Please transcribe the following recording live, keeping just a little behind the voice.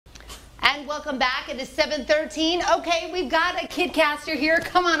And welcome back. It is 7:13. Okay, we've got a Kidscaster here.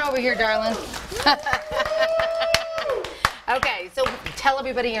 Come on over here, darling. Okay, so tell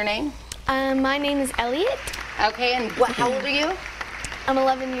everybody your name. My name is Eliot. Okay, and how old are you? I'm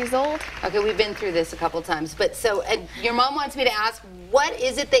 11 years old. Okay, we've been through this a couple times, but so your mom wants me to ask, what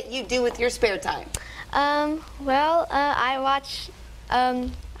is it that you do with your spare time? I watch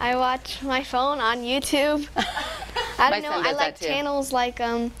my phone on YouTube. I don't know. I like channels like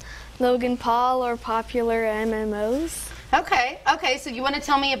Logan Paul or popular MMOs. Okay, so you want to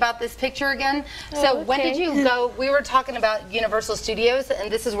tell me about this picture again? So when did you go? We were talking about Universal Studios,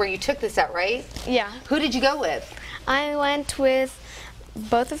 and this is where you took this out, right? Yeah. Who did you go with? I went with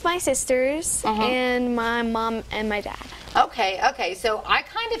both of my sisters and my mom and my dad. Okay, so I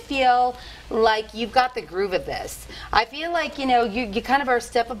kind of feel like you've got the groove of this. I feel like, you know, you kind of are a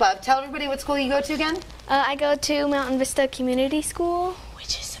step above. Tell everybody what school you go to again. I go to Mountain Vista Community School.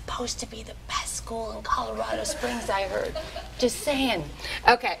 Which is supposed to be the best school in Colorado Springs, I heard. Just saying.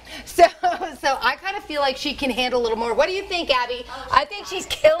 Okay, so I kind of feel like she can handle a little more. What do you think, Abby? I think she's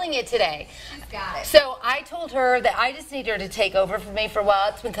killing it today. She's got it. So I told her that I just need her to take over for me for a while.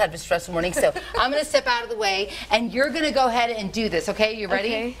 It's been kind of a stressful morning, so I'm going to step out of the way, and you're going to go ahead and do this, okay? You ready?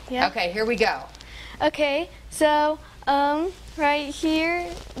 Okay, yeah. Okay, here we go. Okay, so right here,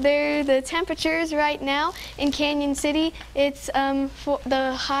 the temperatures right now in Canyon City. It's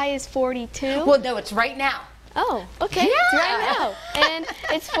the high is 42. Well, no, it's right now. Oh, okay. Yeah. It's right now. And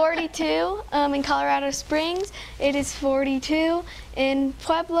it's 42 in Colorado Springs. It is 42 in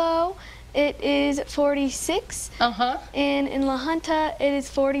Pueblo. It is 46. And in La Junta, it is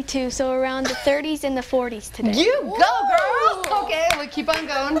 42. So around the 30s and the 40s today. You go, girl. Okay, we'll keep on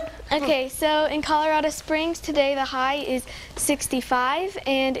going. Okay, so in Colorado Springs today, the high is 65,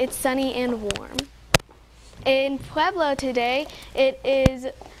 and it's sunny and warm. In Pueblo today,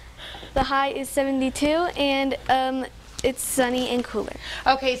 the high is 72, and it's sunny and cooler.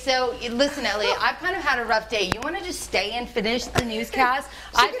 Okay, so listen, Elliot, I've kind of had a rough day. You want to just stay and finish the newscast?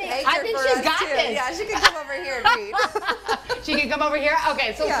 I think she's got this. Yeah, she can come over here and read. She can come over here?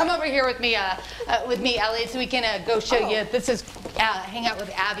 Okay, so come over here with me, Elliot, so we can go show you. This is hang out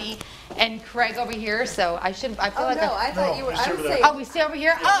with Abby and Craig over here. So I feel like I thought you were. I was saying. Oh, we stay over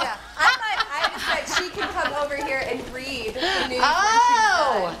here? Oh. Yeah. I just said she can come over here and read the news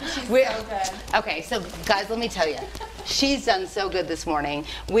Oh. when she's done. She's so good. Okay, so guys, let me tell you. She's done so good this morning.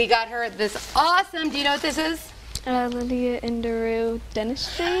 We got her this awesome, do you know what this is? Lydia Inderu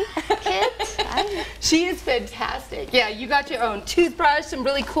dentistry kit. She is fantastic. Yeah, you got your own toothbrush, some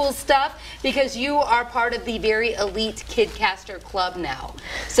really cool stuff, because you are part of the very elite Kidscaster club now.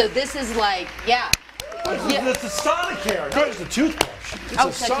 So this is like, yeah. It's a Sonicare, not just a toothbrush.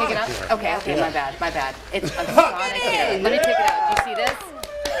 It's should I take it out? Okay, my bad. It's a Sonicare. Let me take it out. Do you see this?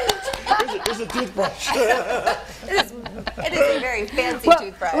 It's a toothbrush. It is a very fancy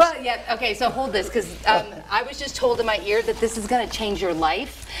toothbrush. Well, yeah, okay, so hold this, because I was just told in my ear that this is going to change your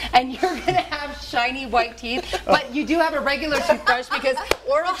life, and you're going to have shiny white teeth, but you do have a regular toothbrush, because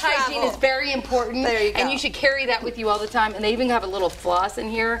oral hygiene is very important, There you go. and you should carry that with you all the time, and they even have a little floss in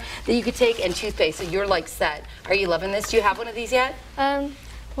here that you could take, and toothpaste, so you're like set. Are you loving this? Do you have one of these yet?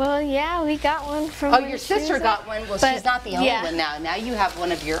 Well, yeah, we got one from. Oh, your sister got one. Well, she's not the only one now. Now you have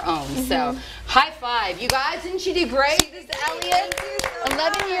one of your own. So, high five, you guys! Didn't she do great? This is Eliot,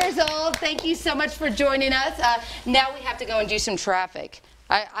 11 years old. Thank you so much for joining us. Now we have to go and do some traffic.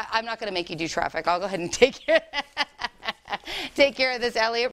 I'm not going to make you do traffic. I'll go ahead and take care of this, Eliot.